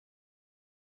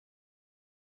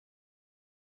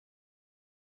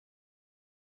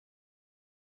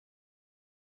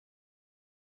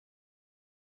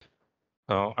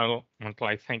So I want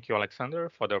to thank you, Alexander,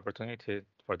 for the opportunity,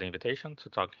 for the invitation to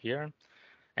talk here.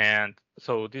 And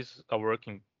so this is a work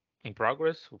in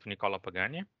progress with Nicola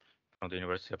Pagani from the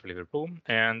University of Liverpool.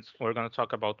 And we're going to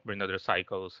talk about Brill-Noether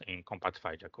cycles in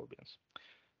compactified Jacobians.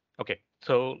 Okay,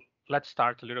 so let's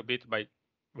start a little bit by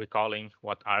recalling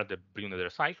what are the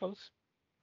Brill-Noether cycles.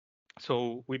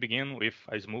 So we begin with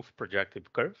a smooth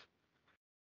projective curve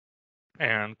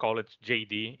and call it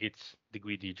JD, it's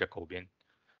degree D Jacobian.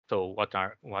 So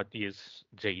what is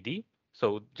JD?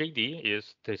 So JD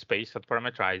is the space that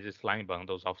parameterizes line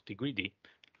bundles of degree D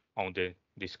on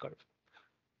this curve.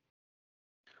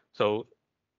 So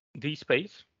this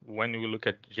space, when we look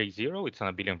at J0, it's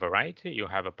an abelian variety. You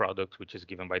have a product which is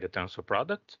given by the tensor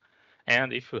product.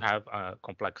 And if you have a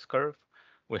complex curve,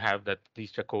 we have that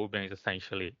this Jacobian is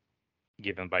essentially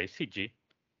given by CG.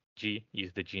 G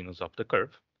is the genus of the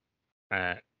curve,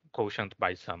 quotient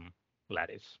by some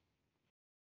lattice.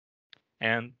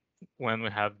 And when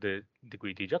we have the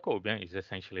degree D Jacobian, is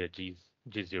essentially a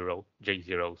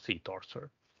J0 C torsor.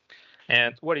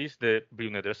 And what is the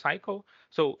Brill-Noether cycle?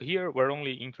 So here we're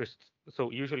only interested.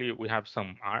 So usually we have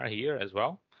some R here as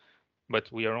well,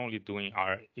 but we are only doing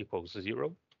R equals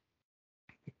 0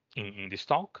 in this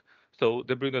talk. So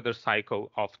the Brill-Noether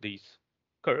cycle of this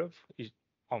curve is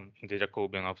on the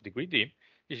Jacobian of degree D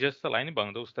is just a line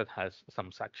bundles that has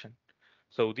some section.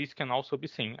 So this can also be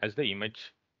seen as the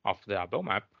image of the Abel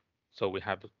map. So we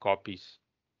have the copies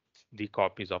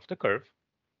of the curve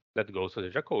that goes to the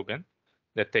Jacobian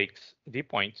that takes the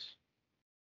points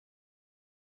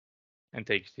and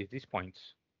takes these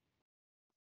points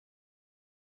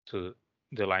to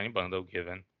the line bundle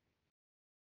given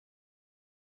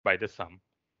by the sum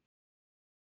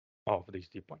of these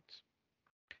d points.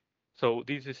 So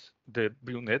this is the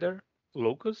Brill-Noether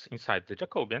locus inside the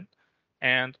Jacobian,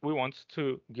 and we want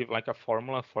to give like a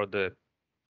formula for the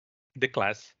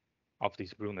class of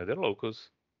this Brill-Noether locus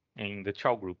in the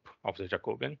Chow group of the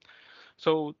Jacobian.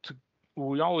 So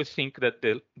we always think that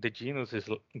the genus is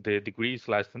the degree is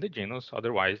less than the genus,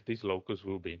 otherwise this locus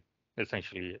will be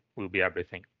essentially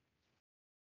everything.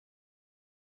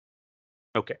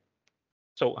 Okay,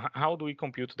 so how do we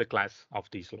compute the class of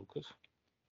this locus?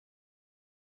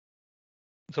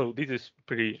 So this is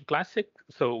pretty classic.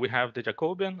 So we have the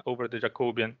Jacobian. Over the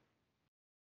Jacobian,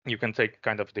 you can take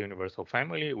kind of the universal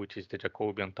family, which is the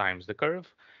Jacobian times the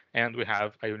curve, and we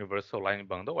have a universal line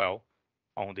bundle L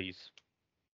on these.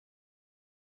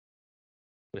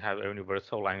 We have a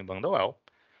universal line bundle L,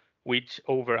 which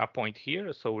over a point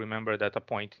here. So remember that a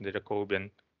point in the Jacobian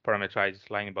parameterizes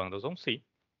line bundles on C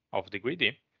of degree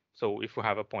D. So if we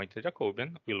have a point in the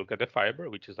Jacobian, we look at the fiber,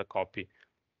 which is a copy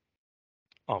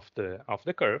of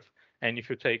the curve. And if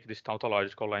you take this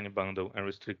tautological line bundle and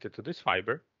restrict it to this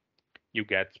fiber, you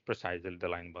get precisely the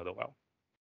line bundle L.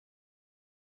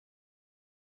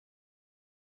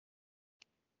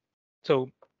 So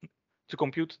to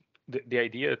compute the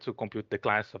idea to compute the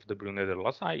class of the Brill-Noether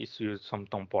loci is to use some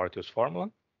Tom Porteous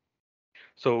formula.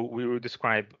 So we will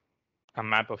describe a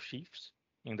map of sheaves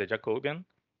in the Jacobian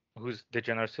whose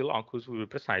degeneracy locus will be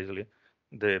precisely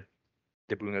the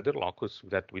Brill-Noether locus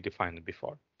that we defined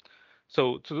before.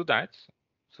 So to do that,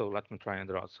 so let me try and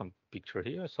draw some picture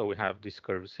here. So we have this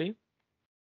curve C,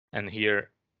 and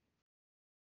here,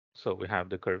 so we have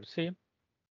the curve C,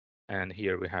 and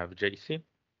here we have JC,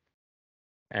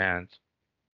 and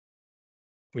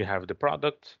we have the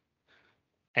product,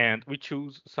 and we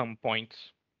choose some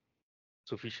points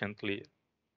sufficiently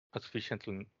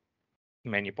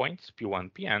many points,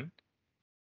 P1, Pn.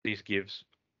 This gives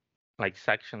like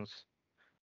sections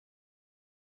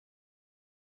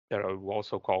that I will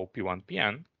also call P1,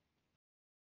 Pn.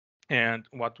 And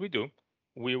what we do,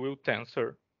 we will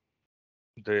tensor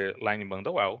the line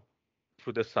bundle L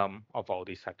through the sum of all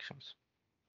these sections.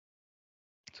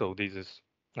 So this is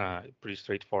pretty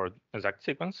straightforward exact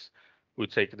sequence. We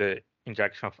take the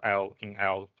injection of L in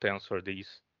L, tensor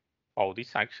all these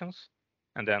sections,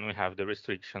 and then we have the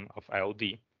restriction of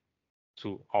LD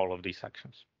to all of these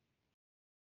sections.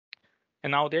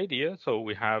 And now the idea, so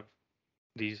we have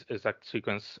this exact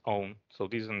sequence on, so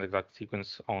this is an exact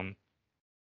sequence on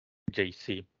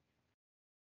JC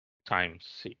times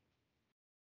C.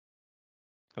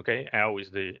 Okay, L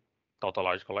is the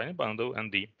tautological line bundle,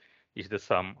 and D is the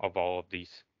sum of all of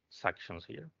these sections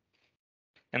here.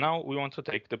 And now we want to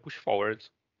take the push forward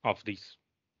of this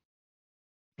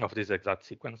exact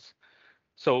sequence.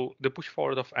 So the push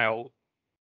forward of L,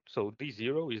 so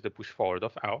D0 is the push forward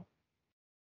of L.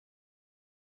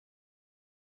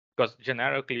 Because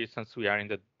generically, since we are in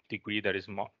the degree that is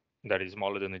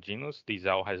smaller than the genus, this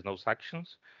L has no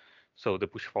sections. So the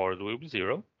push forward will be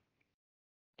 0.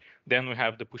 Then we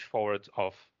have the push forward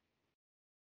of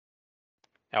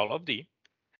L of D,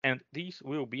 and this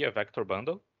will be a vector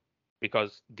bundle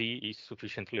because D is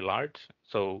sufficiently large.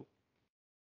 So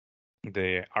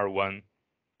the R1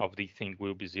 of this thing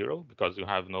will be 0 because you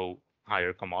have no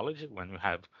higher cohomology when you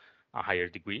have a higher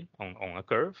degree on a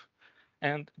curve.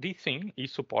 And this thing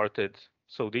is supported.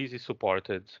 So this is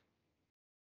supported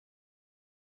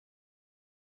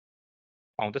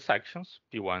on the sections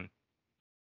P1,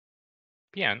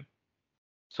 Pn.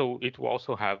 So it will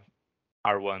also have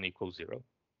R1 equals 0.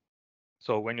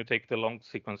 So when you take the long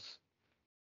sequence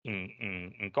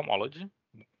in cohomology,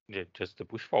 just the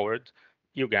push forward,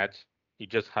 you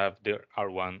just have the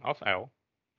R1 of L,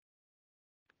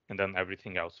 and then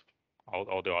everything else,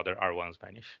 all the other R1s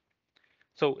vanish.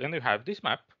 So and you have this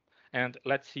map, and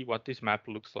let's see what this map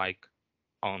looks like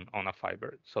on a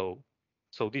fiber. So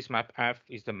this map F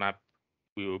is the map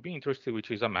we will be interested,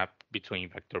 which is a map between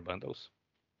vector bundles.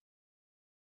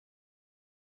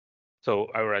 So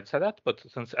I already said that, but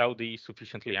since LD is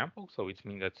sufficiently ample, so it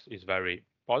means that it's very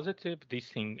positive, this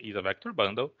thing is a vector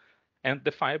bundle, and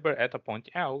the fiber at a point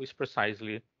L is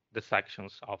precisely the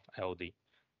sections of LD.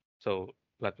 So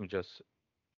let me just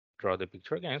draw the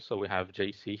picture again. So we have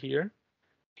JC here.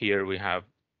 Here we have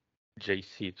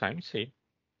JC times C.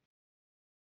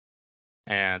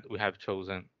 And we have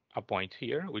chosen a point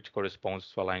here, which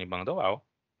corresponds to a line bundle L.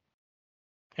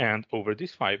 And over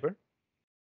this fiber,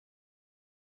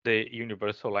 the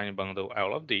universal line bundle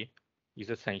L of D is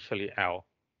essentially L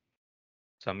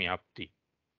summing up D,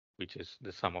 which is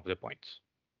the sum of the points.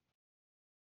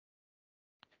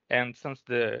 And since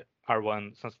the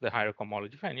R1, since the higher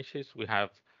cohomology vanishes, we have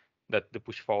that the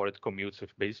push forward commutes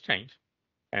with base change.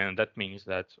 And that means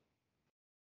that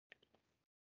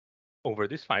over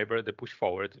this fiber, the push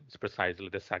forward is precisely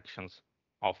the sections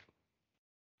of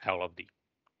L of D.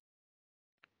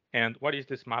 And what is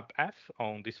this map F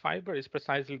on this fiber is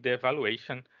precisely the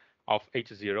evaluation of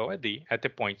H0 at D at the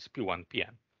points P1,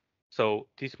 Pn. So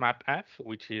this map F,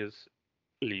 which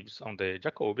lives on the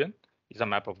Jacobian, is a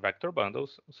map of vector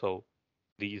bundles. So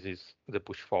this is the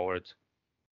push forward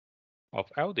of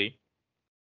LD,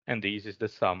 and this is the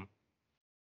sum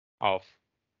of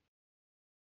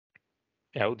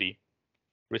LD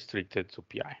restricted to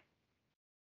Pi.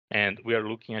 And we are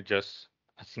looking at just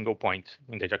a single point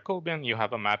in the Jacobian. You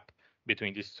have a map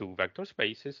between these two vector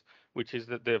spaces, which is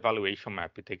the evaluation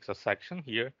map. It takes a section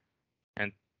here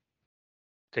and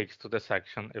takes to the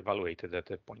section evaluated at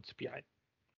the points Pi.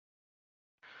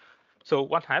 So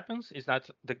what happens is that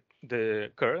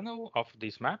the kernel of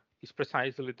this map is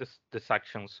precisely the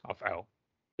sections of L,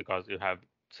 because you have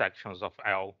sections of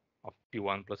L of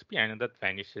P1 plus Pn that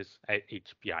vanishes at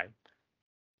each Pi.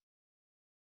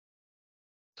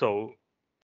 So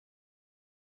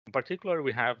in particular,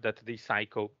 we have that the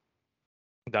cycle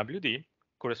WD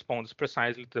corresponds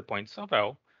precisely to the points of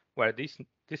L where this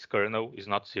kernel is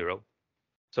not 0.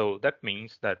 So that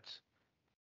means that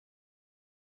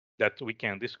we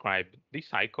can describe this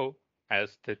cycle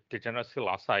as the degeneracy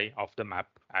loci of the map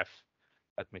F.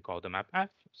 Let me call the map F.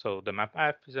 So the map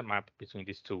F is a map between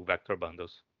these two vector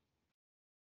bundles.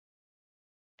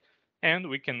 And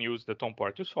we can use the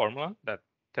Tom-Porter's formula that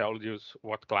tells you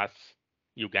what class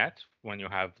you get when you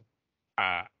have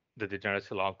the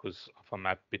degeneracy locus of a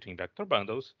map between vector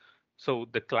bundles. So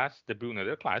the class, the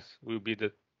Brill-Noether class, will be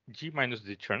the G minus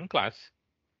the Chern class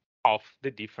of the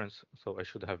difference. So I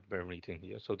should have been written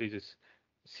here. So this is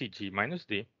CG minus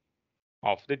D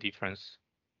of the difference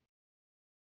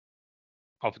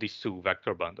of these two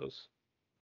vector bundles.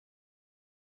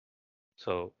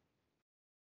 So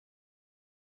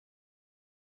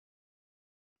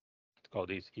let's call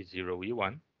this E0,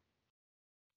 E1.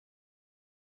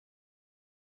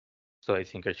 So I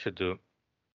think I should do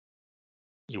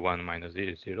E1 minus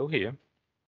E0 here.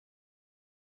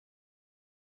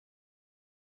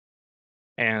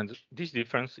 And this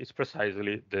difference is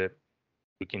precisely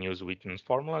we can use Wheaton's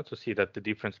formula to see that the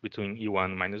difference between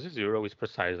E1 minus E0 is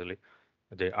precisely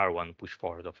the R1 push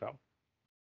forward of L.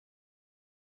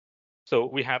 So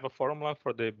we have a formula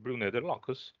for the Brill-Noether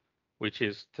locus, which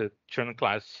is the Chern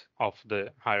class of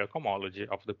the higher cohomology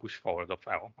of the push forward of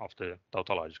L, of the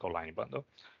tautological line bundle.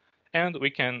 And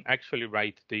we can actually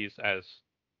write this as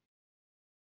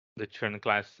the Chern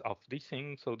class of this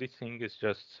thing. So this thing is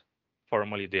just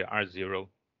formally the R0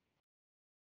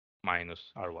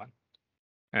 minus R1.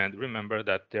 And remember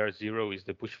that the R0 is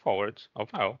the push forward of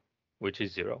L, which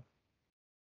is 0.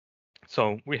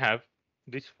 So we have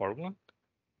this formula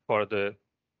for the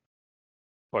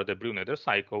Brill-Noether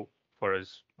cycle for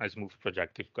a smooth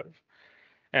projective curve.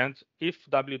 And if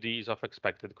WD is of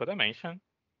expected codimension,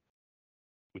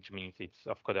 which means it's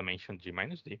of codimension G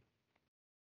minus D,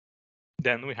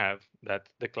 then we have that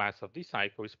the class of this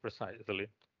cycle is precisely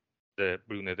the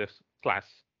Brill-Noether class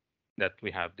that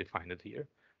we have defined here.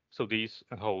 So this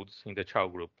holds in the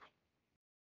child group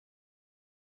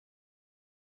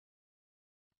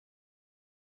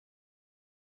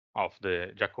of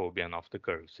the Jacobian of the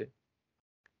curve C.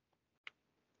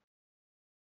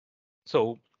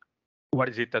 So what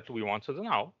is it that we want to do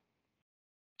now?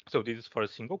 So this is for a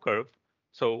single curve.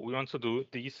 So we want to do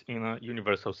this in a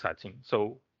universal setting.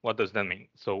 So what does that mean?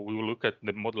 So we will look at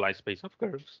the moduli space of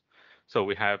curves. So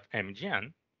we have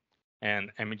MGN,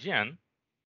 and MGN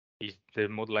is the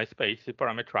moduli space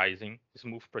parameterizing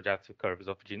smooth projective curves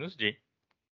of genus G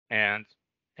and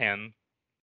n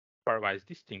pairwise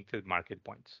distinctive market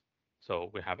points. So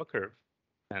we have a curve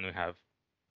and we have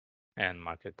n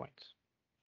market points.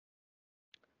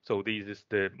 So this is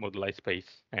the moduli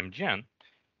space MGN.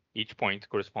 Each point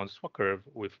corresponds to a curve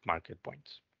with market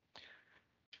points.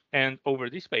 And over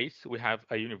this space, we have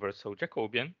a universal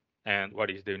Jacobian. And what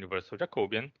is the universal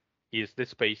Jacobian? Is the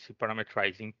space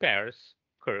parameterizing pairs,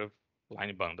 curve,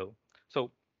 line bundle.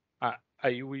 So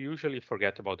we usually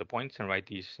forget about the points and write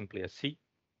these simply as C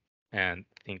and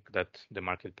think that the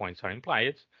market points are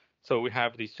implied. So we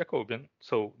have this Jacobian.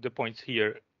 So the points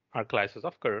here are classes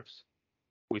of curves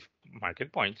with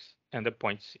market points, and the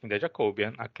points in the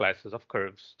Jacobian are classes of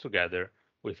curves together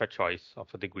with a choice of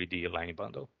a degree D line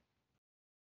bundle.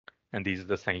 And this is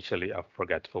essentially a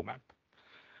forgetful map.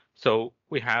 So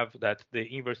we have that the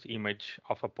inverse image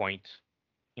of a point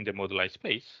in the moduli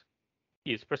space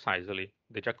is precisely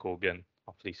the Jacobian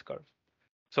of this curve.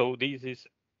 So this is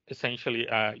essentially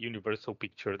a universal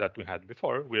picture that we had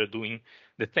before. We're doing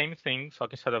the same thing, so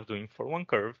instead of doing for one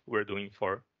curve, we're doing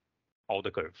for all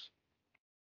the curves.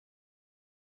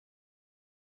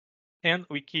 And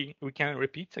we can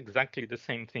repeat exactly the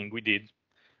same thing we did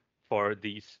for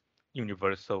this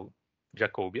universal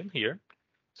Jacobian here.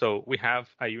 So we have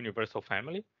a universal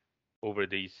family over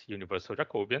this universal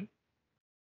Jacobian.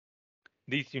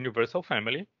 This universal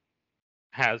family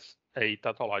has a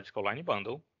tautological line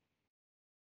bundle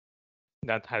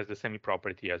that has the same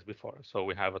property as before. So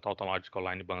we have a tautological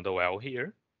line bundle L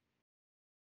here,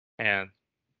 and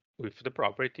with the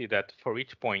property that for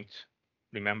each point,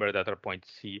 remember that our point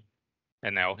C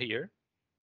and L here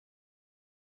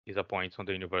is a point on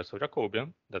the universal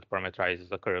Jacobian that parameterizes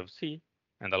the curve C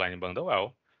and the line bundle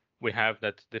L. We have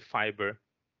that the fiber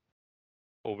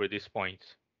over this point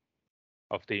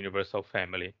of the universal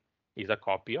family is a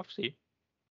copy of C,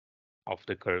 of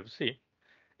the curve C,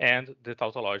 and the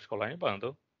tautological line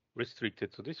bundle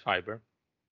restricted to this fiber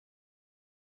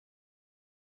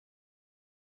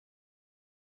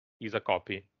is a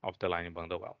copy of the line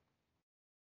bundle L.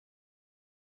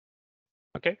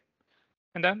 Okay,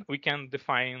 and then we can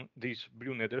define this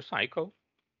Brill-Noether cycle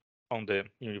on the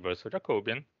universal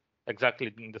Jacobian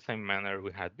exactly in the same manner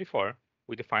we had before.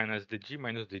 We define as the G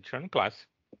minus D Chern class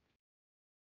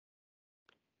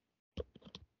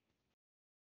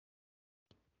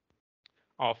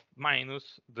of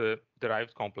minus the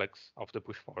derived complex of the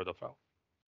push forward of L.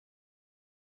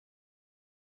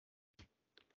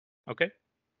 Okay,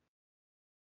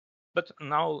 but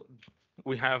now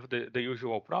we have the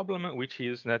usual problem, which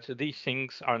is that these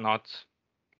things are not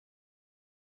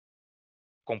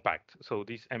compact. So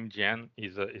this MGN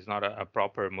is not a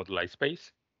proper moduli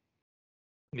space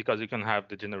because you can have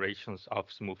the generations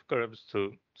of smooth curves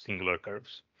to singular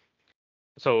curves.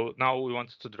 So now we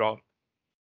want to do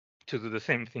the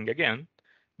same thing again,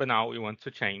 but now we want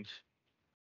to change.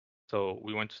 So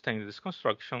we want to extend this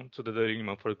construction to the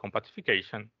minimum for the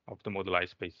compactification of the moduli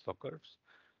spaces of curves.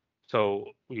 So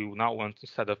we now want,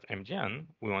 instead of MGN,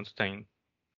 we want to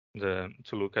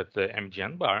look at the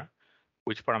MGN bar,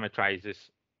 which parameterizes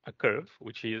a curve,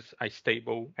 which is a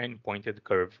stable n-pointed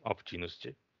curve of genus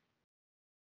G.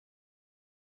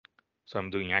 So I'm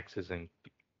doing axis and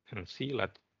C.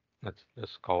 Let's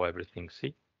just call everything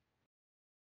C.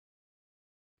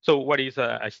 So what is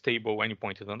a stable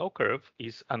n-pointed nodal curve?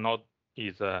 A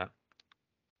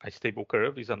stable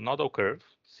curve is a nodal curve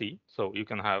C. So you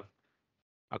can have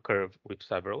a curve with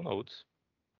several nodes,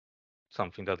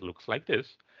 something that looks like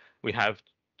this. We have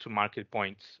two market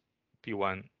points,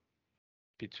 P1,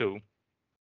 P2.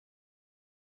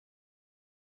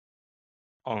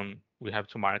 We have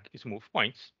to mark smooth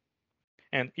points.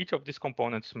 And each of these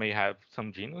components may have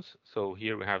some genus. So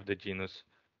here we have the genus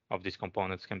of these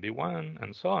components can be 1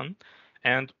 and so on.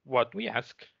 And what we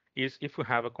ask is if we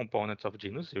have a component of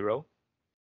genus 0,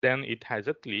 then it has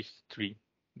at least 3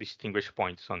 distinguished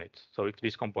points on it. So if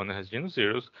this component has genus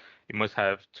zeros, it must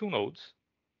have 2 nodes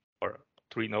or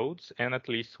 3 nodes and at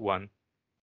least 1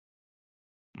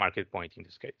 market point in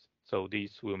this case. So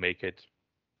this will make it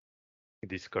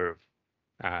this curve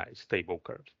stable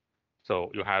curve.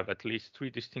 So you have at least 3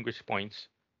 distinguished points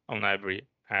on every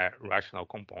rational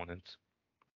component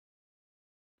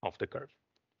of the curve.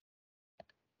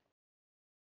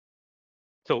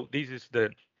 So this is the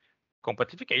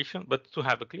compactification, but to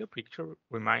have a clear picture,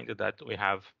 remind that we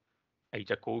have a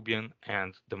Jacobian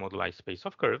and the moduli space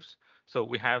of curves. So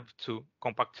we have to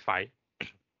compactify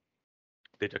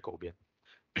the Jacobian.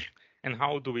 And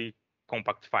how do we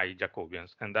compactify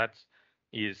Jacobians? And that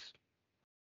is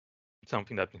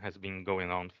something that has been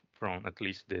going on from at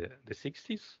least the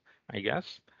 60s, I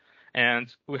guess.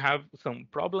 And we have some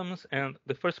problems. And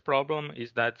the first problem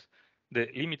is that the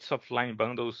limits of line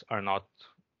bundles are not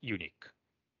unique.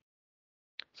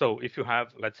 So if you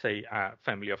have, let's say, a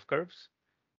family of curves,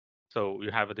 so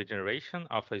you have a degeneration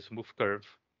of a smooth curve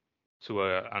to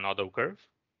another curve,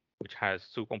 which has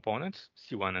 2 components,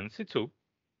 C1 and C2.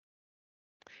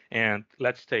 And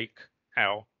let's take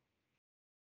L,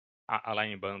 a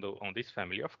line bundle on this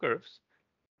family of curves,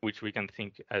 which we can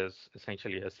think as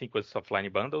essentially a sequence of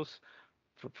line bundles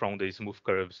from the smooth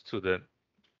curves to the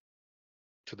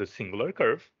singular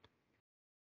curve.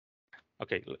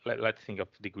 Okay, let's think of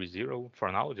degree 0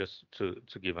 for now, just to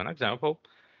give an example.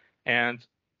 And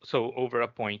so over a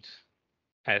point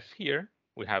S here,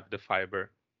 we have the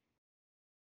fiber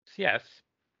CS,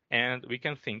 and we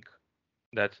can think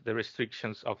that the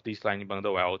restrictions of this line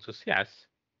bundle L to CS,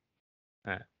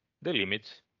 the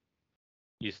limit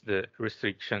is the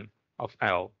restriction of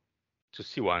L to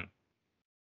C1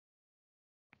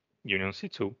 union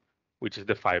C2, which is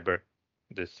the fiber,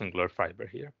 the singular fiber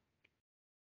here.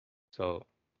 So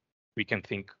we can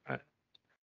think,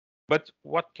 but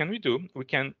what can we do? We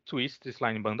can twist this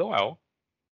line bundle L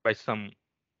by some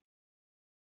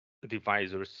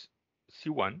divisors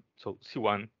C1. So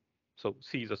C1, so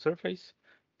C is a surface,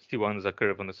 C1 is a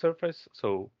curve on the surface.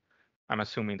 So I'm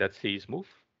assuming that C is smooth.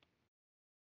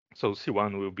 So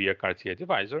C1 will be a Cartier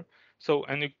divisor. So,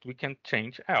 and we can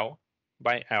change L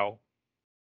by L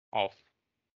of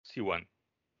C1.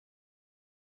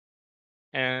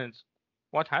 And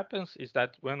what happens is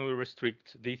that when we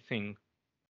restrict this thing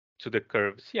to the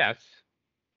curve CS,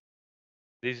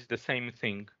 this is the same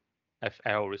thing as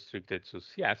L restricted to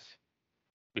CS,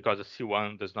 because the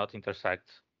C1 does not intersect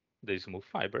the smooth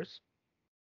fibers.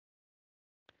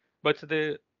 But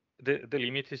the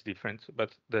limit is different,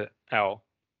 but the L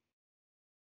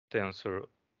tensor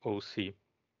OC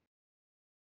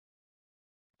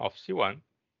of C1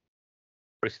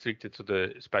 restricted to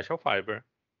the special fiber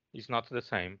is not the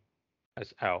same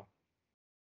as L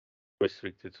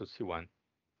restricted to C1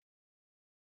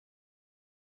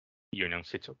 union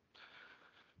C2.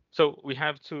 So we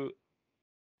have to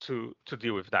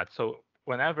deal with that. So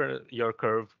whenever your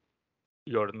curve,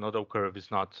 your nodal curve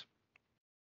is not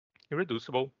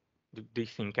irreducible,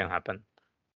 this thing can happen.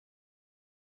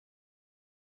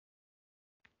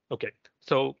 Okay,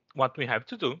 so what we have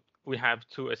to do, we have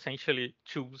to essentially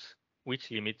choose which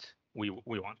limit we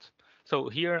want. So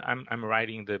here I'm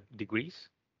writing the degrees.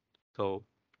 So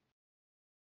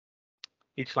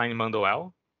each line bundle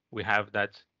L, we have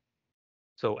that.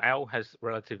 So L has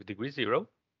relative degree 0,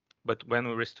 but when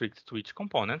we restrict to each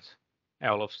component,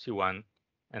 L of C1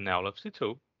 and L of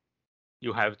C2,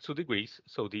 you have 2 degrees.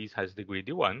 So this has degree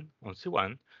D1 on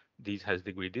C1, this has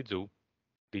degree D2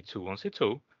 on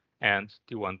C2, and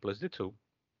D1 plus D2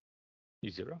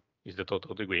 is 0, is the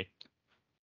total degree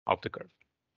of the curve.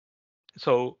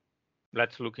 So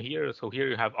let's look here. So here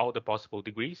you have all the possible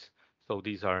degrees. So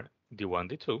these are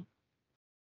D1, D2.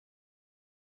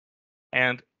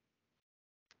 And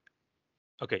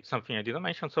okay, something I didn't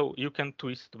mention. So you can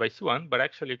twist by C1, but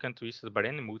actually you can twist by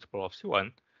any multiple of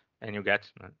C1, and you get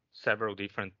several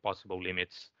different possible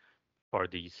limits for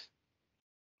these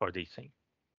thing.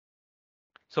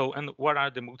 So, and what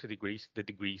are the multi-degrees, the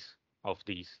degrees of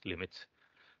these limits?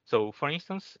 So for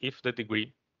instance, if the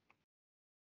degree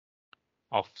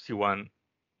of C1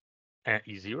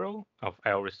 is 0, of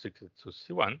L restricted to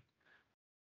C1,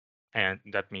 and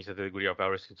that means that the degree of L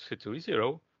restricted to C2 is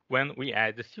 0, when we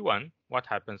add the C1, what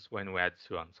happens when we add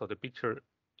C1? So the picture,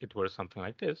 it was something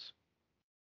like this.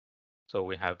 So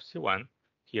we have C1,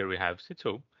 here we have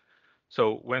C2.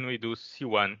 So when we do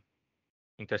C1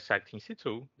 intersecting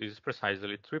C2, this is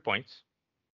precisely 3 points.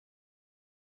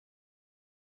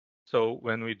 So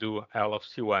when we do L of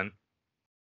C1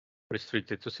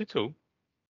 restricted to C2,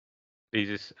 this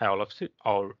is L of C,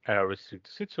 or L restricted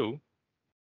to C2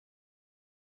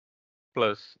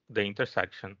 plus the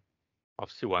intersection of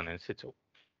C1 and C2,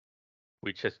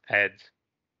 which is adds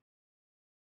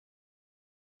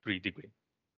 3 degrees.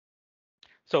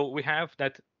 So we have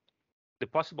that the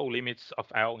possible limits of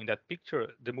L in that picture,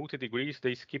 the multi-degrees,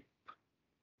 they skip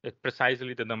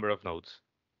precisely the number of nodes.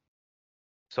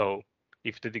 So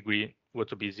if the degree were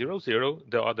to be 0, 0,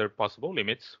 the other possible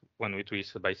limits when we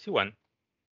twist by C1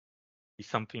 is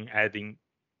something adding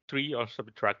 3 or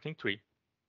subtracting 3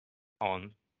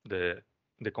 on the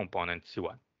component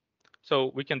C1.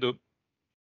 So we can do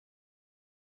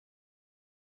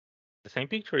the same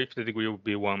picture. If the degree would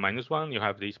be 1 minus 1, you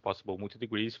have these possible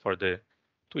multi-degrees for the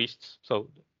twists. So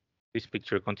this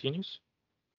picture continues.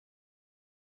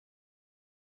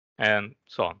 And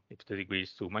so on, if the degree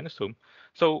is 2 minus 2.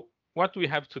 So what we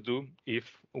have to do if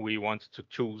we want to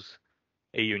choose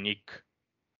a unique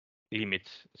limit.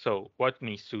 So what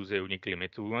means choose a unique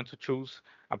limit? We want to choose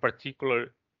a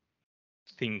particular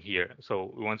thing here.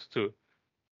 So we want to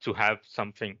have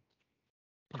something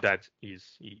that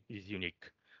is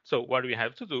unique. So what we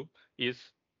have to do is,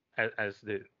 as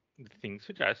the thing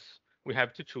suggests, we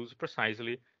have to choose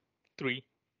precisely 3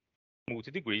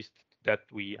 multi-degrees that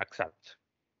we accept.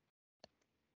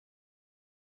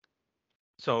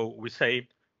 So we say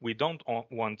we don't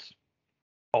want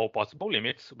all possible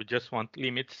limits. We just want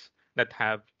limits that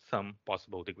have some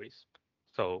possible degrees.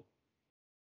 So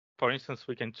for instance,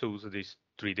 we can choose these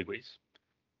 3 degrees.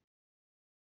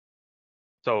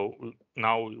 So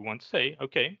now we want to say,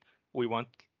 okay, we want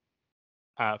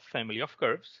a family of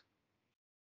curves.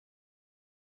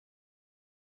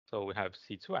 So we have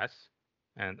C to S,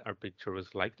 and our picture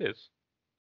is like this.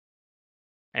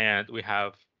 And we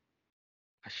have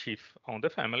a sheaf on the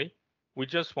family. We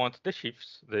just want the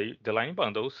sheaves, the line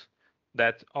bundles,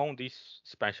 that on this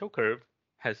special curve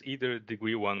has either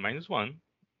degree 1 minus 1,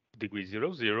 degree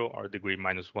 0, 0, or degree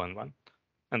minus 1, 1.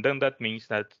 And then that means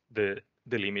that the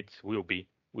limit will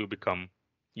become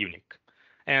unique.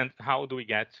 And how do we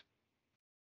get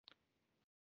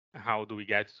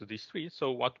to these 3?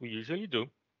 So what we usually do,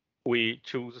 we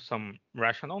choose some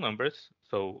rational numbers.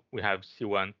 So we have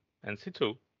C1 and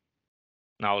C2.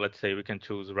 Now let's say we can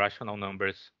choose rational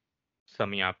numbers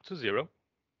summing up to 0,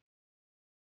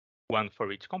 1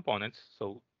 for each component,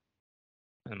 so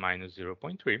and minus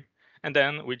 0.3. And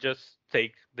then we just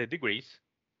take the degrees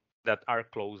that are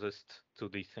closest to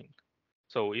this thing.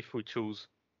 So if we choose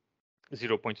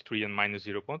 0.3 and minus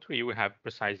 0.3, we have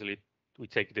precisely, we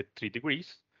take the 3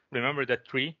 degrees. Remember that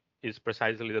 3 is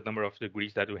precisely the number of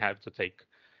degrees that we have to take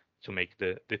to make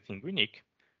the thing unique.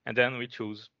 And then we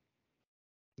choose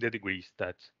the degrees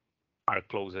that are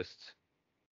closest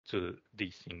to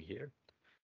this thing here.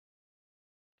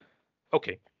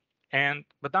 Okay,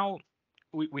 but now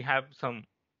we have some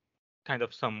kind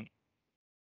of some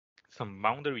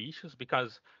boundary issues,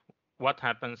 because what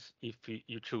happens if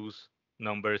you choose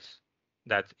numbers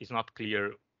that is not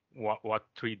clear what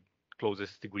 3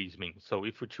 closest degrees mean? So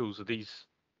if we choose these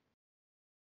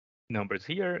numbers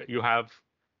here,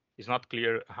 it's not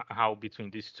clear how between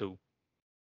these 2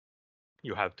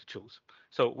 you have to choose.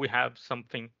 So we have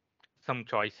some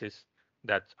choices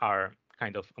that are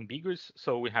kind of ambiguous.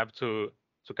 So we have to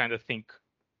kind of think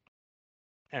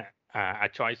a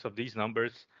choice of these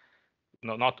numbers.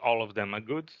 No, not all of them are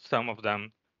good. Some of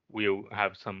them will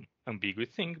have some ambiguous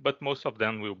thing, but most of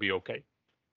them will be okay.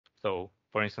 So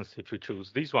for instance, if you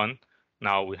choose this one,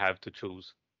 now we have to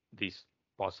choose these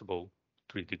possible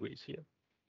 3 degrees here.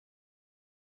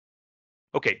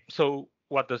 Okay, so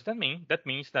what does that mean? That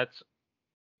means that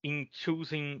in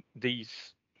choosing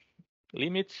these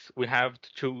limits, we have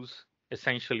to choose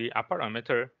essentially a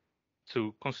parameter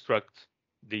to construct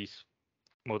these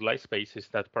moduli spaces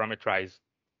that parameterize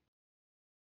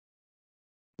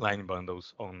line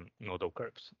bundles on nodal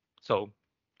curves. So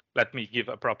let me give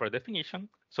a proper definition.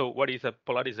 So what is a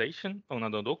polarization on a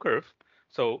nodal curve?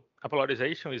 So a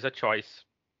polarization is a choice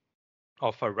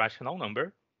of a rational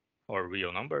number or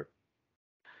real number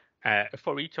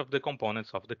for each of the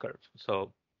components of the curve.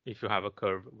 So if you have a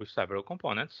curve with several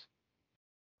components,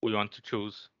 we want to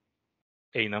choose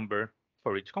a number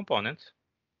for each component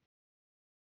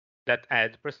that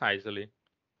add precisely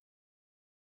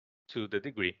to the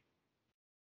degree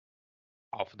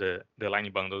of the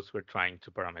line bundles we're trying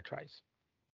to parameterize.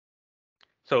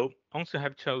 So once you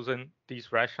have chosen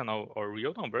these rational or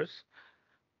real numbers,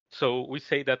 so we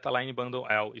say that a line bundle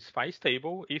L is phi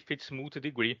stable if it's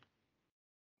multi-degree.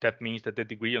 That means that the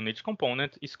degree on each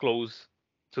component is close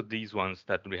to these ones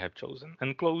that we have chosen.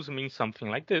 And close means something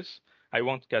like this. I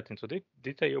won't get into the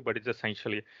detail, but it's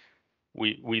essentially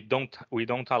we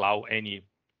don't allow any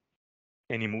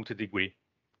multi-degree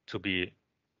to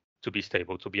be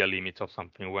stable, to be a limit of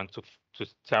something. We want to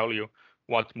tell you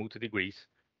what multi-degrees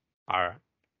are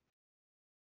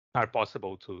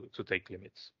possible to take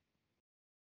limits.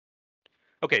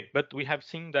 Okay, but we have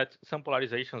seen that some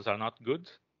polarizations are not good,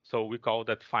 so we call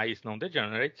that phi is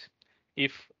non-degenerate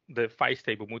if the phi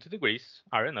stable multi-degrees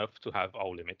are enough to have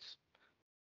all limits.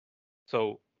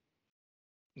 So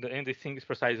and the thing is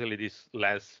precisely this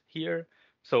less here.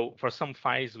 So for some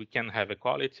phis we can have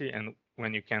equality, and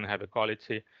when you can have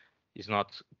equality, is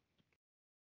not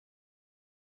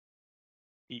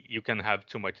you can have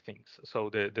too much things. So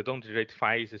the non-degenerate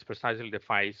phis is precisely the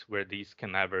phis where these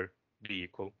can never be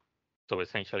equal. So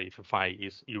essentially, if a phi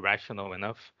is irrational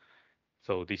enough,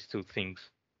 so these two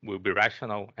things will be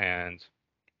rational and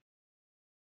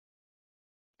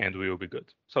we will be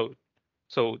good. So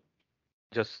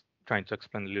just trying to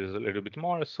explain a little bit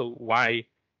more. So y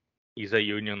is a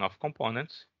union of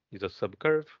components, is a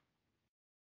subcurve.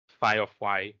 Phi of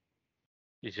y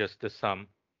is just the sum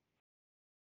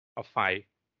of phi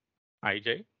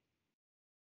ij,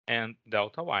 and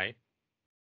delta y.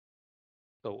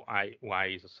 So y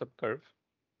is a subcurve.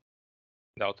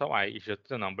 Delta y is just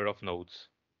the number of nodes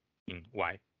in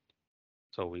y.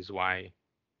 So is y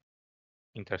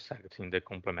intersecting the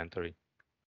complementary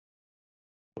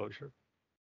closure.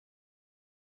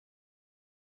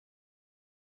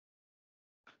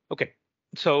 Okay,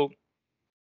 so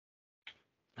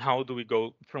how do we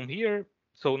go from here?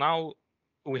 So now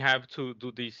we have to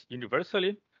do this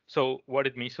universally. So what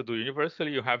it means to do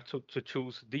universally, you have to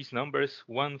choose these numbers,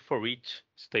 one for each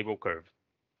stable curve.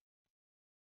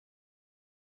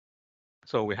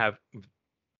 So we have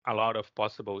a lot of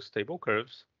possible stable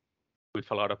curves with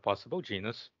a lot of possible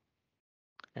genus.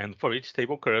 And for each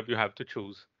stable curve, you have to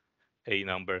choose a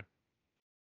number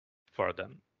for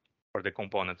them, for the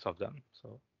components of them.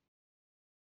 So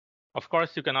of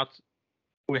course you cannot,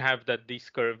 we have that these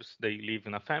curves, they live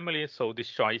in a family. So this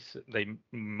choice, they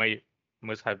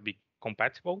must have be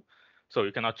compatible. So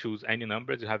you cannot choose any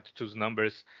numbers. You have to choose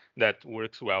numbers that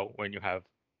works well when you have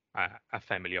a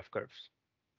family of curves.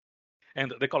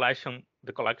 And the collection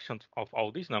of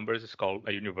all these numbers is called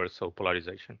a universal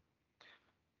polarization,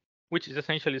 which is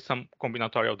essentially some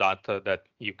combinatorial data that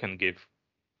you can give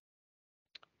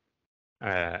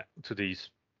to this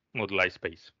moduli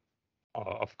space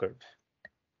of curves.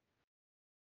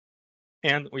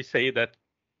 And we say that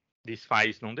this phi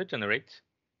is non-degenerate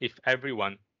if every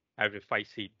phi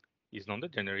c is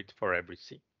non-degenerate for every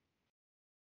c.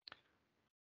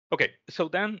 Okay, so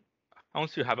then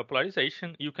once you have a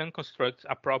polarization, you can construct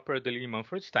a proper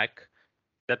Deligne-Mumford stack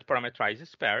that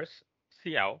parameterizes pairs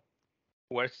CL,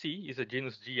 where C is a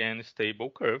genus GN stable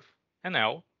curve, and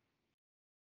L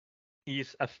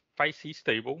is a phi C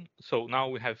stable. So now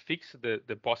we have fixed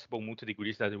the possible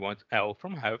multi-degrees that we want L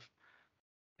from have,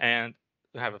 and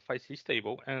we have a phi C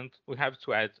stable, and we have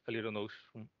to add a little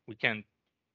notion.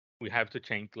 We have to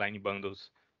change line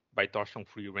bundles by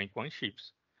torsion-free rank 1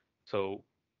 shapes. So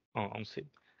on C.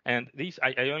 And these,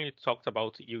 I only talked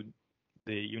about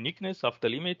the uniqueness of the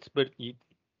limit, but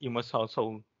you must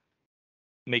also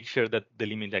make sure that the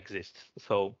limit exists.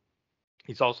 So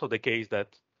it's also the case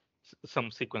that some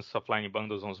sequence of line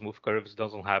bundles on smooth curves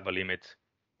doesn't have a limit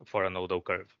for a nodal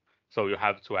curve. So you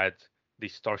have to add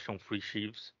these torsion-free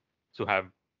sheaves to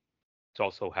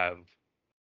also have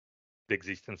the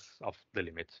existence of the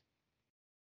limit.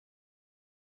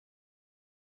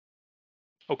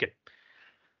 Okay,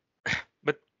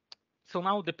 but so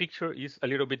now the picture is a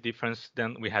little bit different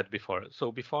than we had before.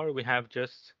 So before we have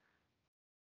just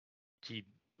J,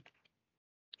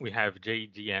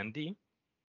 D, and D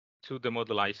to the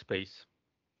moduli space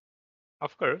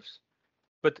of curves,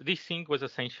 but this thing was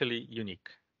essentially unique.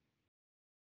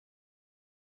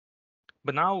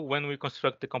 But now when we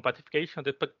construct the compactification,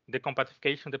 the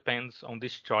compactification depends on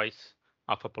this choice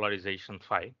of a polarization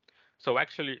phi. So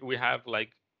actually we have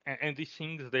like, and these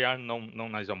things, they are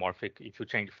non-isomorphic. If you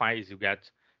change phis, you get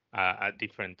a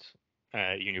different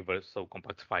universal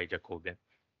compactified Jacobian.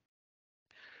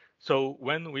 So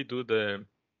when we do the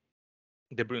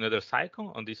Brill-Noether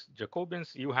cycle on these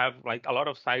Jacobians, you have like a lot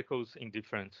of cycles in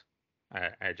different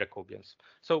Jacobians.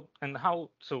 So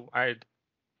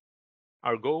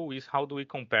our goal is how do we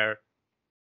compare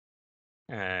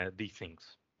these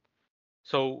things?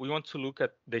 So we want to look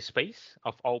at the space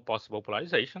of all possible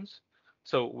polarizations.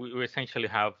 So we essentially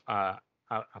have a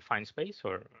affine space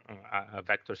or a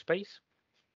vector space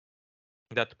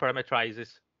that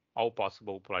parameterizes all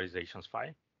possible polarizations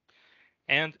phi.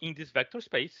 And in this vector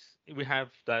space, we have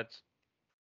that.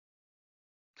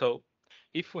 So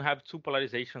if we have two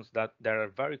polarizations that are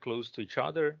very close to each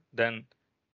other, then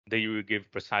they will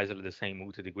give precisely the same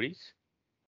multi-degrees.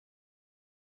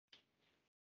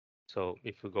 So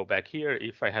if we go back here,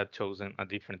 if I had chosen a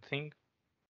different thing,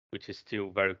 which is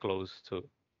still very close to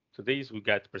to these, we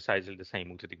get precisely the same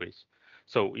multi-degrees.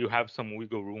 So you have some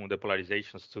wiggle room in the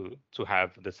polarizations to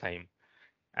have the same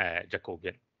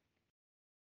Jacobian.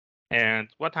 And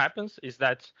what happens is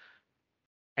that,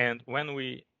 and when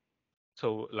we,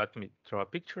 so let me draw a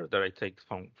picture that I take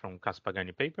from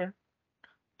Pagani paper.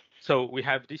 So we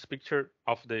have this picture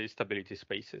of the stability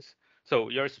spaces. So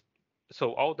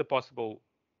so all the possible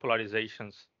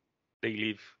polarizations, they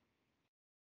live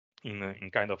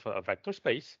in kind of a vector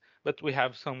space, but we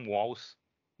have some walls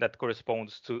that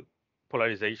corresponds to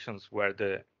polarizations where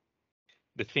the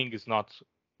thing is not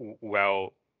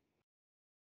well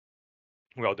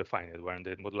defined, where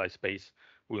the moduli space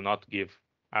will not give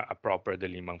a proper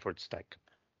Deligne-Mumford stack.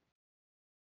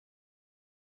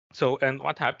 So, and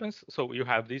what happens? So you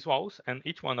have these walls, and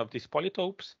each one of these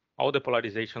polytopes, all the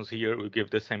polarizations here will give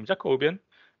the same Jacobian,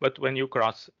 but when you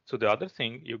cross to the other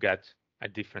thing, you get a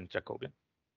different Jacobian.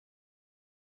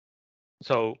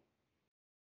 So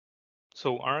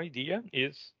our idea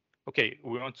is, okay,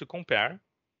 we want to compare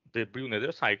the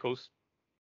Brill-Noether cycles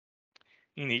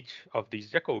in each of these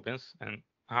Jacobians, and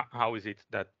how is it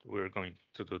that we're going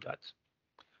to do that?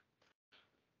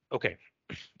 Okay,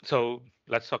 so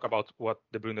let's talk about what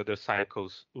the Brill-Noether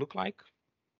cycles look like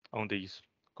on these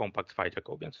compactified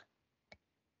Jacobians.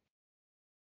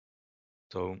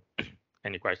 So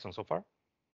any questions so far?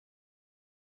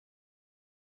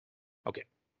 Okay.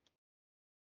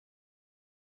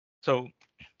 So,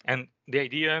 and the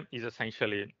idea is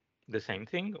essentially the same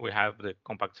thing. We have the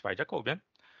compactified Jacobian.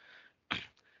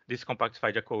 This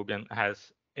compactified Jacobian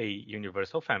has a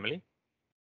universal family.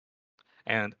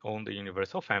 And on the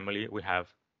universal family, we have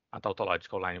a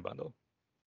tautological line bundle.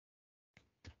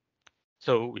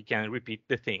 So we can repeat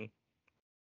the thing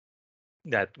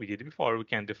that we did before. We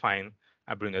can define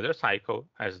a Brill-Noether cycle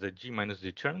as the G minus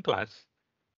the Chern class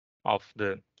of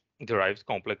the derived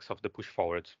complex of the push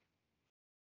forward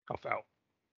of L.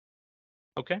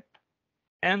 Okay.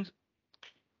 And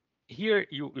here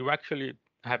you actually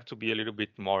have to be a little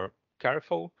bit more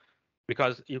careful,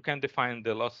 because you can define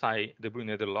the loci, the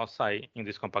Brill-Noether loci in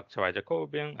this compactified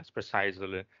Jacobian as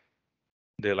precisely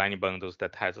the line bundles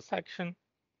that has a section,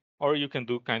 or you can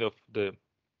do kind of the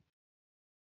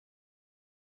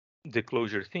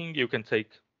closure thing. You can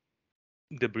take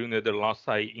the Brill-Noether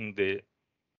loci in the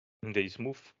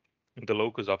smooth, in the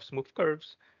locus of smooth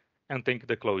curves, and take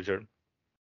the closure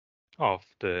of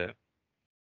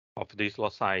these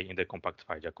loci in the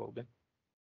compactified Jacobian.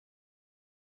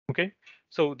 Okay,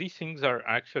 so these things are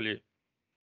actually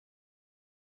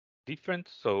different.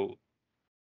 So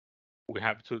we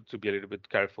have to be a little bit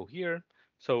careful here.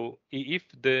 So if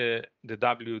the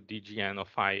WDGN of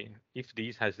I, if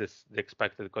this has the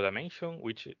expected codimension,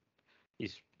 which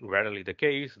is rarely the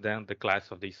case, then the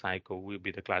class of this cycle will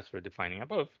be the class we're defining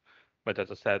above. But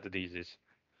as I said,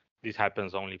 this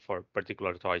happens only for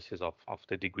particular choices of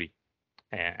the degree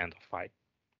and of phi.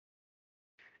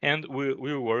 And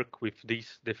we'll work with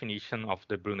this definition of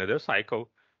the Brill-Noether cycle,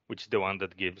 which is the one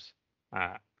that gives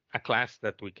a class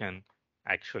that we can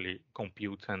actually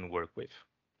compute and work with.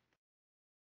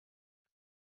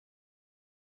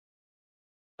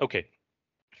 Okay,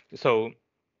 so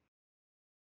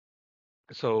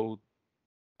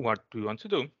what we want to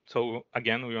do? So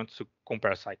again, we want to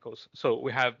compare cycles. So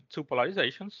we have two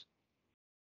polarizations,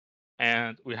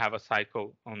 and we have a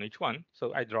cycle on each one.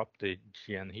 So I dropped the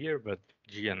GN here, but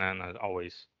G and N are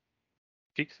always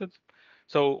fixed.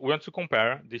 So we want to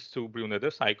compare these two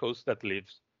Brill-Noether cycles that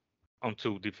lives on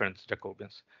two different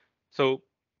Jacobians. So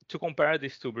to compare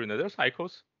these two Brill-Noether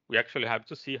cycles, we actually have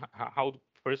to see how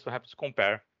first we have to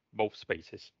compare both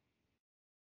spaces.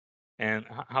 And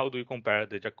how do we compare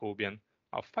the Jacobian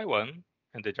of phi1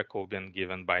 and the Jacobian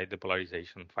given by the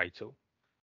polarization phi2?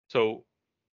 So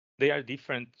they are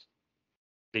different.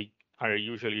 They are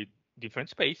usually different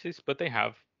spaces, but they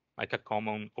have like a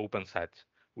common open set,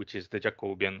 which is the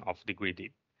Jacobian of degree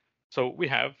D. So we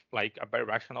have like a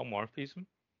birational morphism,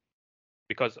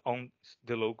 because on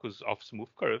the locus of smooth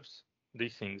curves,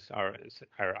 these things are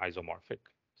isomorphic.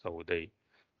 So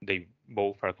they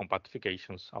both are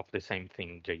compactifications of the same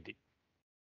thing, JD.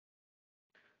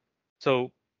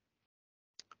 So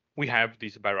we have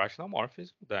this birational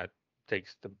morphism that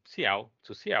takes the CL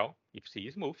to CL if C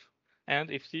is smooth, and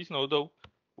if C is nodal,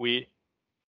 we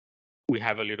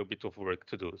have a little bit of work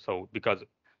to do. So because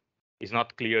it's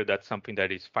not clear that something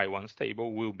that is phi1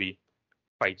 stable will be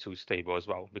phi2 stable as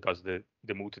well, because the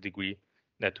multi-degree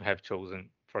that we have chosen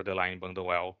for the line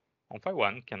bundle L on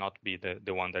phi1 cannot be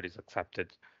the one that is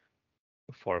accepted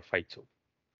for phi2.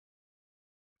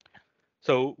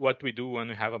 So what we do when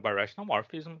we have a birational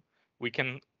morphism, we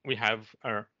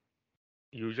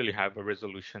usually have a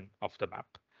resolution of the map.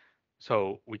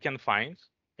 So we can find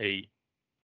a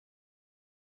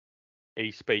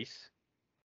space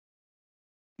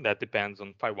that depends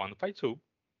on phi1, phi2,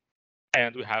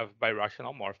 and we have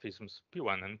birational morphisms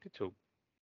P1 and P2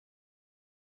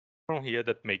 from here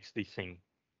that makes this thing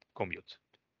commute.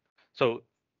 So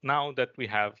now that we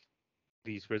have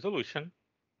this resolution,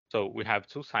 so we have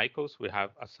two cycles. We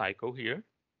have a cycle here,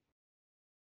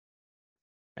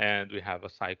 and we have a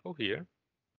cycle here.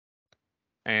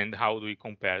 And how do we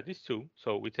compare these two?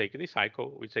 So we take this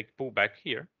cycle, we take pull back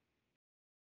here,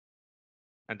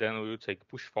 and then we will take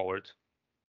push forward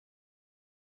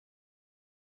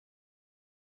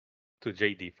to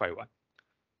JD phi1.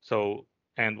 So,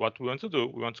 and what we want to do,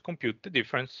 we want to compute the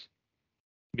difference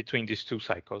between these two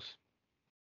cycles.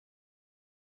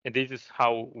 And this is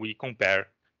how we compare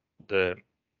the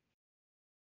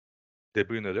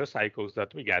Brill-Noether cycles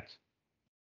that we get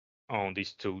on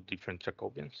these two different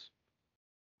Jacobians.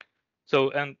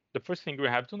 So, and the first thing we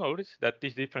have to notice that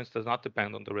this difference does not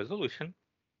depend on the resolution,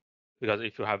 because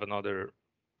if you have another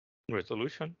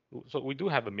resolution, so we do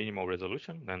have a minimal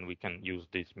resolution, then we can use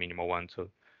this minimal one to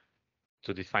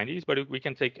define these, but we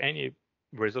can take any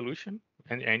resolution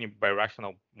and any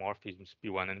birational morphisms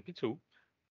P1 and P2,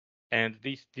 and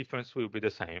this difference will be the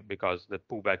same because the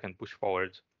pullback and push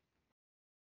forward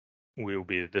will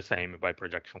be the same by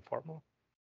projection formula.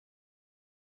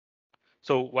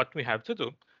 So what we have to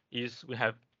do is we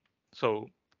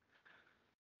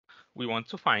want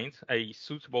to find a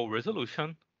suitable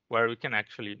resolution where we can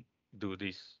actually do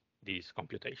these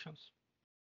computations.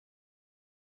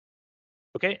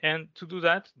 Okay, and to do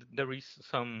that, there is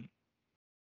some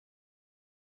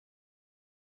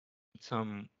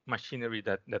machinery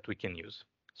that we can use.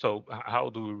 So how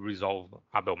do we resolve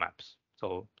Abel maps?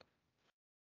 So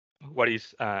what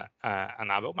is an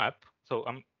Abel map? So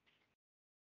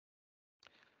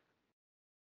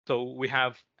we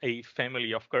have a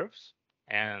family of curves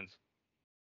and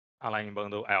a line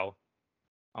bundle L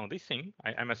on this thing.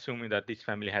 I'm assuming that this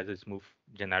family has a smooth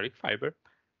generic fiber.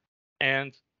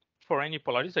 And for any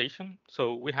polarization,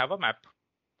 so we have a map,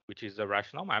 which is a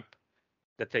rational map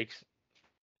that takes,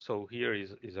 so here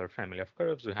is our family of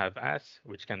curves. We have S,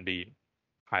 which can be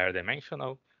higher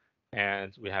dimensional,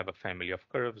 and we have a family of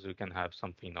curves. We can have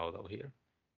something nodal here.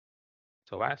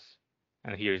 So S,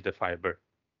 and here is the fiber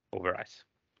over S.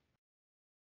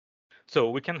 So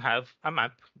we can have a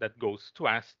map that goes to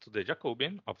S to the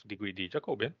Jacobian of degree D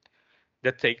Jacobian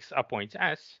that takes a point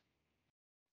S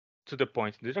to the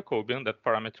point in the Jacobian that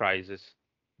parameterizes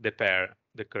the pair,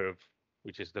 the curve,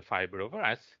 which is the fiber over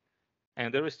S,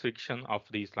 and the restriction of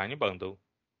this line bundle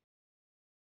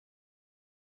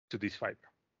to this fiber.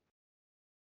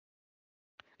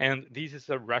 And this is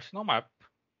a rational map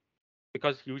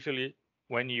because usually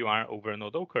when you are over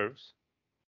nodal curves,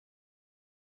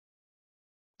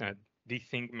 this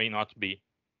thing may not be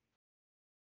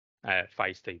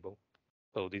phi stable.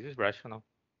 So this is rational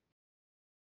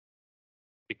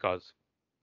because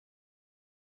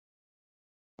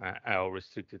L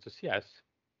restricted to CS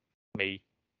may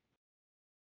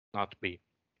not be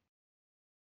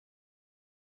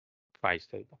phi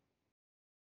stable.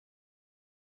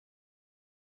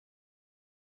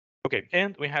 Okay,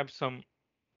 and we have some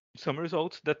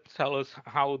results that tell us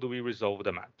how do we resolve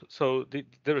the map. So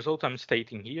the result I'm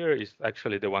stating here is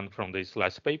actually the one from this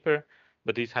last paper,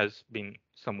 but this has been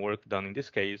some work done in this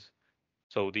case.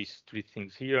 So these three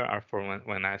things here are for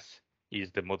when S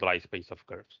is the moduli space of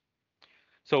curves.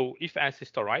 So if S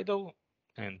is toroidal,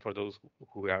 and for those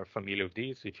who are familiar with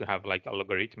this, if you have like a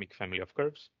logarithmic family of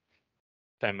curves,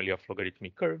 family of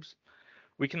logarithmic curves,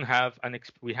 we can have an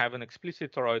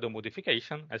explicit toroidal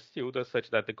modification as tilde such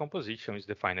that the composition is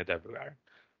defined everywhere,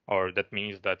 or that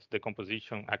means that the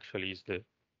composition actually is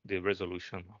the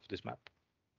resolution of this map.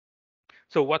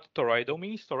 So what toroidal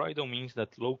means? Toroidal means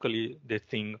that locally the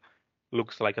thing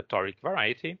looks like a toric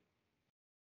variety.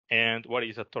 And what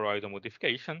is a toroidal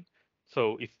modification?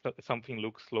 So if something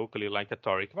looks locally like a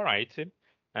toric variety,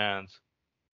 and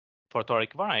for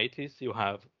toric varieties, you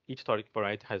have each toric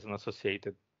variety has an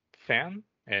associated fan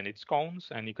and its cones,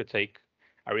 and you could take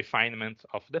a refinement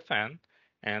of the fan,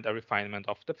 and a refinement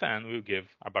of the fan will give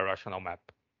a birational map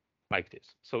like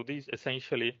this. So this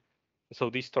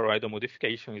toroidal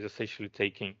modification is essentially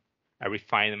taking a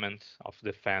refinement of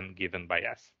the fan given by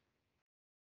S,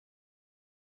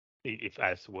 if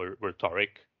S were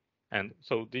toric. And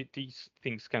so these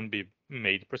things can be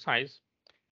made precise,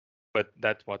 but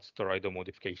that's what toroidal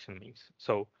modification means.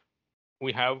 So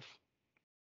we have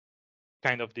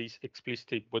kind of this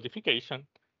explicit modification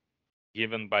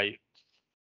given by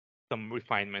some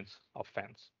refinements of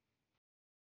fans.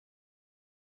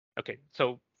 Okay,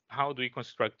 so how do we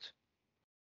construct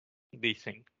this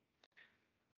thing.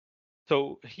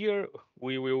 So here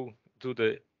we will do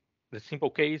the simple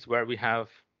case where we have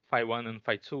phi1 and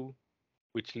phi2,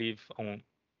 which live on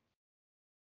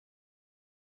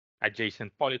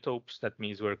adjacent polytopes. That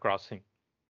means we're crossing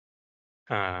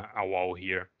a wall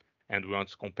here, and we want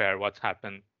to compare what's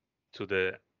happened to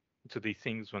these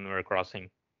things when we're crossing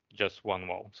just one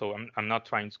wall. So I'm not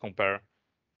trying to compare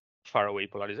far away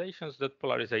polarizations, but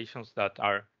polarizations that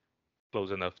are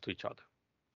close enough to each other.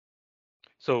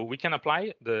 So we can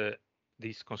apply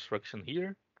this construction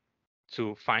here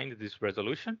to find this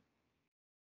resolution.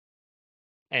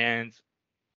 And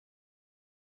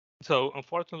so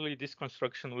unfortunately, this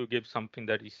construction will give something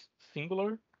that is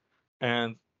singular,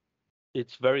 and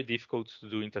it's very difficult to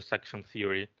do intersection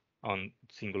theory on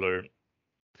singular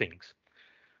things.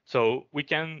 So we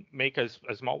can make a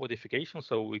small modification,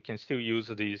 so we can still use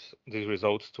these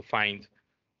results to find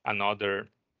another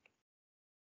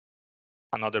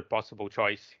possible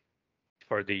choice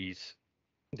for this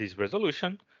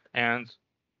resolution. And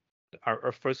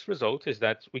our first result is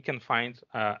that we can find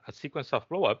a sequence of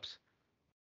blowups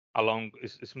along a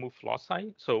smooth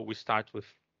loci. So we start with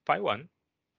phi1,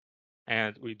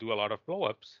 and we do a lot of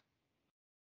blowups.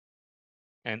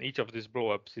 And each of these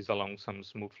blowups is along some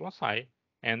smooth loci,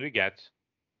 and we get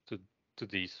to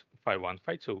this phi1,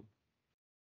 phi2,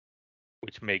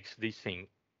 which makes this thing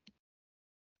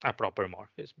a proper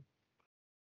morphism.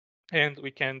 And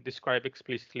we can describe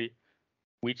explicitly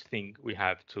which thing we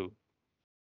have to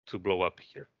blow up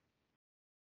here.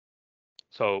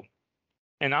 So,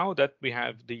 and now that we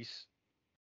have this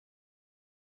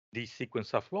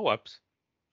sequence of blowups,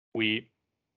 we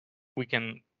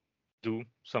can do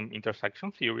some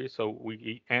intersection theory. So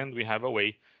we have a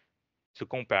way to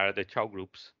compare the Chow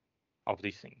groups of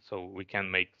these things. So we can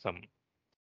make some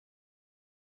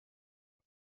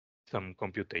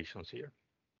computations here.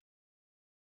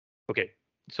 Okay,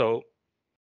 so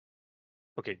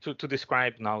to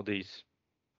describe now this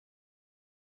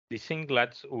thing,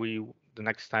 the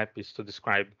next step is to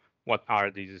describe what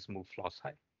are these smooth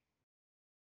loci.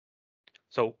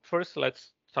 So first,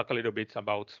 let's talk a little bit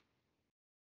about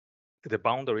the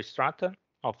boundary strata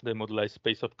of the moduli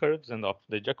space of curves and of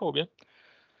the Jacobian.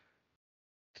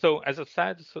 So as I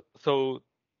said, so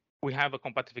we have a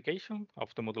compactification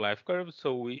of the moduli of curves.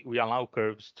 So we allow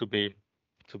curves to be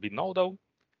nodal.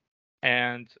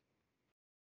 And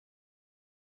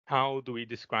how do we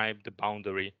describe the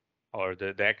boundary or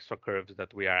the extra curves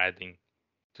that we are adding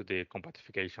to the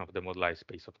compactification of the moduli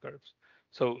space of curves?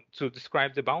 So to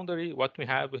describe the boundary, what we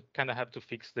kind of have to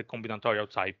fix the combinatorial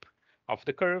type of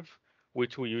the curve,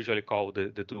 which we usually call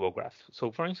the dual graph.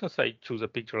 So for instance, I choose a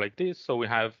picture like this. So we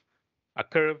have a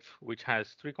curve which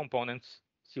has three components,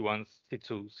 C1,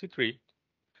 C2, C3,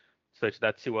 such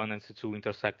that C1 and C2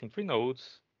 intersect in three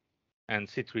nodes, and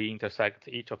C3 intersect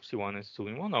each of C1 and C2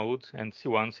 in one node, and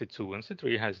C1, C2, and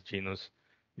C3 has genus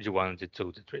G1,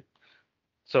 G2, G3.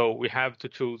 So we have to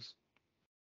choose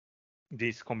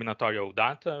this combinatorial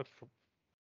data, for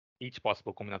each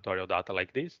possible combinatorial data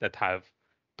like this that have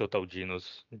total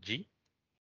genus G.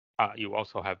 You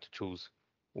also have to choose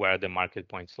where the market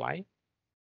points lie.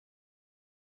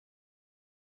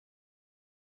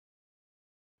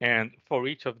 And for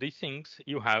each of these things,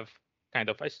 you have kind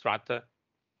of a strata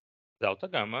delta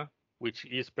gamma, which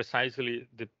is precisely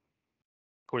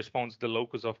corresponds to the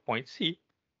locus of point C,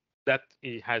 that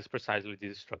it has precisely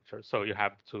this structure. So you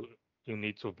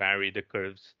need to vary the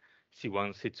curves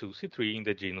C1, C2, C3 in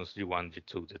the genus G1,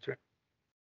 G2, G3,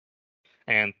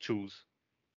 and choose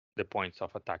the points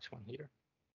of attachment here.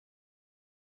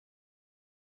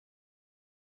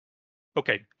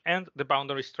 Okay, and the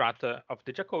boundary strata of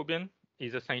the Jacobian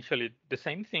is essentially the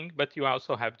same thing, but you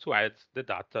also have to add the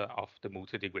data of the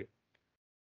multi-degree.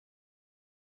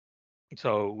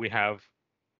 So we have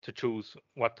to choose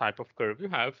what type of curve you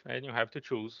have, and you have to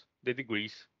choose the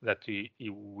degrees that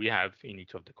we have in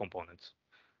each of the components.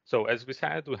 So as we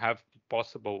said, we have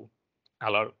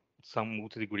some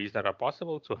multi-degrees that are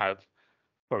possible to have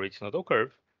for each nodal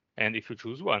curve. And if you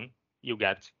choose one, you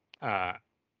get a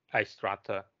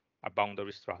strata, a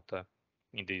boundary strata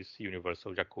in this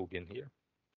universal Jacobian here.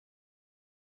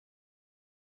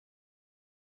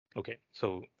 Okay,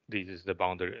 so this is the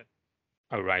boundary.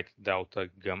 I write delta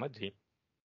gamma d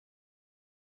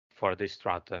for the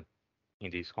strata in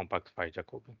this compactified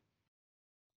Jacobian.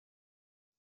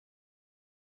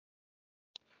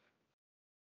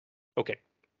 Okay.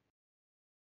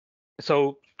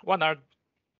 So we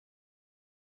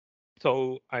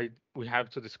have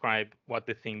to describe what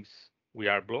the things we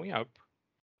are blowing up.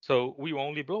 So we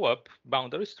only blow up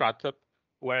boundary strata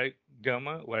where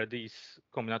gamma, where this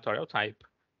combinatorial type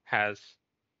has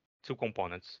two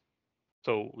components.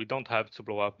 So we don't have to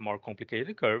blow up more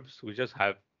complicated curves. We just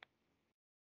have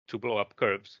to blow up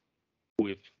curves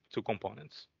with two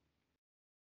components.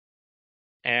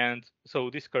 And so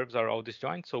these curves are all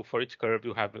disjoint. So for each curve,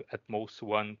 you have at most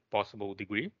one possible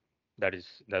degree that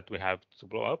we have to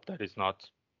blow up. That is not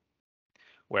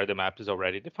where the map is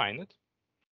already defined.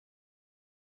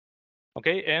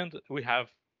 Okay, and we have,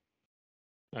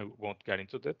 I won't get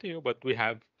into detail, but we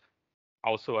have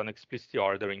also an explicit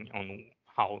ordering on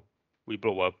how we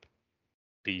blow up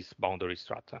these boundary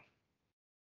strata.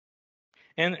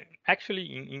 And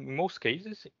actually, in most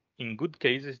cases, in good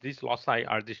cases, these loci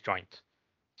are disjoint.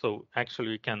 So actually,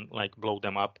 we can like blow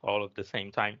them up all at the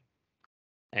same time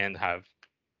and have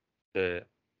the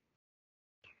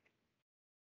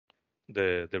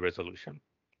resolution.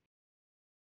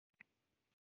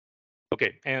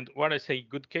 Okay, and what I say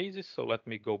good cases, so let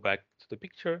me go back to the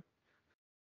picture.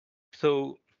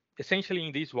 So essentially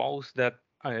in these walls, that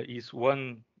is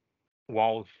one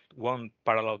wall, one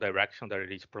parallel direction that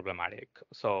it is problematic.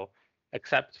 So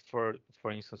except for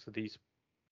instance,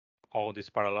 all these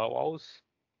parallel walls.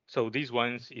 So these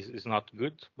ones is not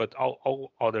good, but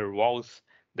all other walls,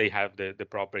 they have the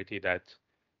property that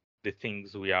the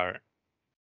things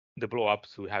the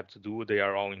blow-ups we have to do, they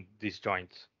are all in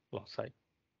disjoint loci.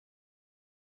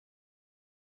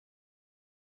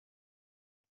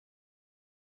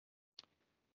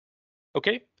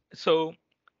 Okay, so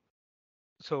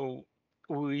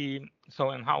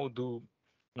and how do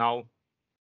now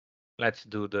let's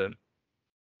do the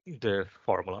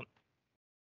formula.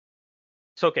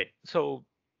 So okay, so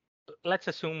let's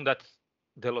assume that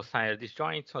the loci are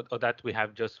disjoint, or that we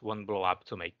have just one blow up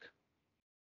to make.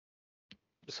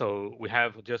 So we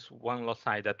have just one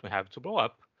loci that we have to blow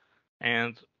up,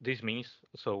 and this means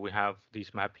so we have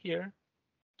this map here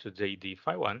to JD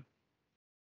phi 1,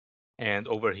 and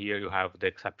over here you have the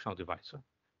exceptional divisor.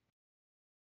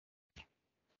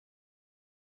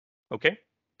 Okay,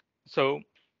 so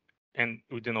and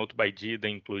we denote by G the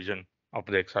inclusion of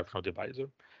the exceptional divisor.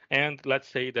 And let's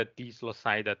say that these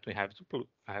loci that we have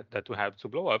to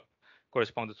blow up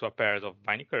correspond to a pair of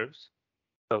Vine curves,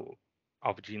 so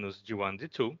of genus G1,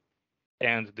 D2,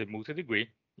 and the multi-degree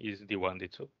is D1,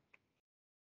 D2.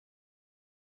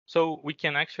 So we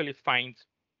can actually find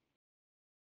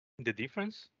the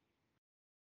difference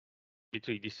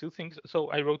between these two things.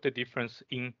 So I wrote the difference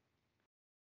in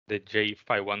the J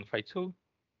phi 1, phi 2,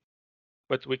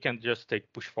 but we can just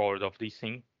take push forward of this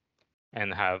thing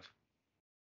and have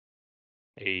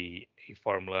a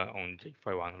formula on J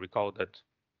phi 1. Recall that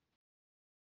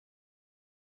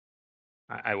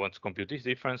I want to compute this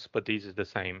difference, but this is the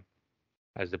same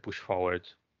as the push forward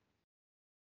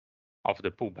of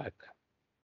the pullback.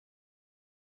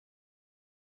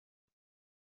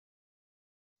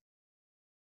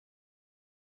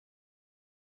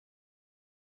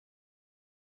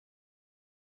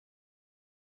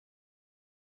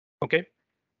 Okay,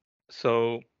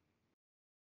 so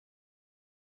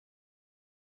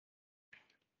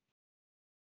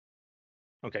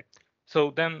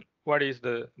then what is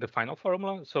the final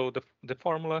formula? So the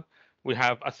formula, we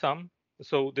have a sum.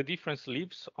 So the difference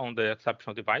lives on the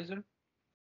exceptional divisor,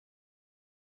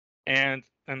 and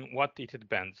what it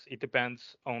depends? It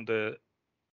depends on the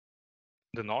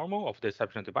normal of the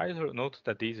exceptional divisor. Note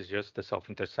that this is just the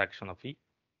self-intersection of E,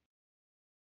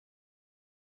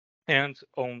 and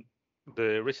on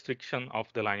the restriction of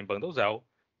the line bundles L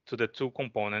to the two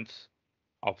components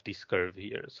of this curve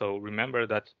here. So remember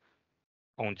that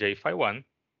on J phi 1,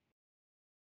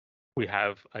 we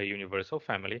have a universal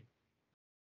family.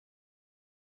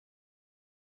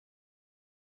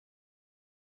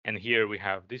 And here we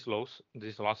have this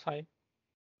loci,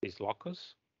 this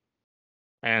locus.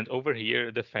 And over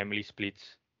here, the family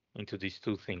splits into these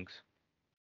two things,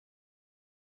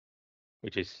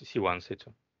 which is C1,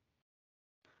 C2.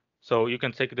 So you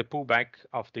can take the pullback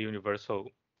of the universal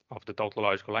of the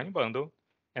tautological line bundle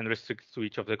and restrict to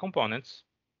each of the components.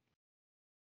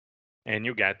 And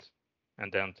you get,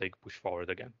 and then take push forward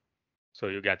again. So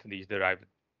you get these derived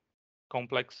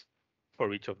complex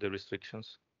for each of the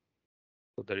restrictions.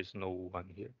 So there is no one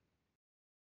here.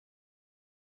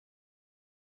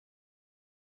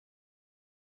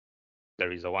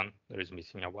 There is a one, there is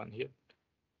missing a one here.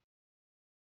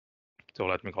 So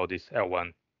let me call this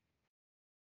L1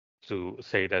 to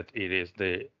say that it is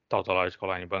the tautological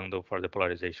line bundle for the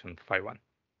polarization phi 1.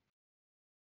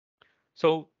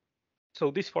 So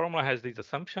this formula has this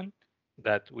assumption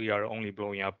that we are only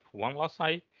blowing up one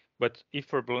loci, but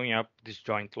if we're blowing up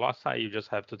disjoint loci, you just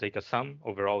have to take a sum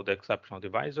over all the exceptional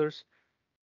divisors.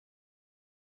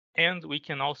 And we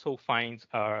can also find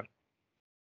a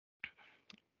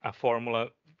formula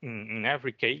in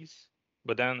every case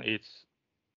but then it's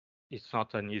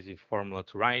not an easy formula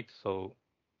to write, so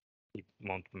it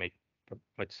won't make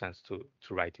much sense to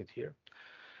write it here.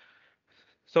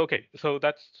 So okay, so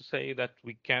that's to say that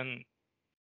we can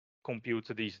compute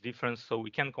these difference, so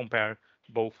we can compare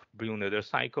both Brill-Noether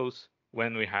cycles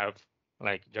when we have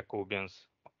like Jacobians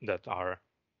that are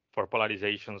for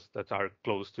polarizations that are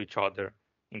close to each other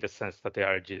in the sense that they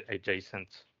are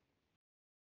adjacent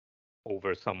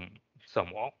over some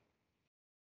wall.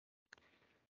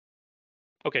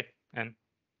 Okay, and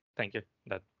thank you.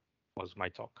 That was my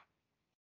talk.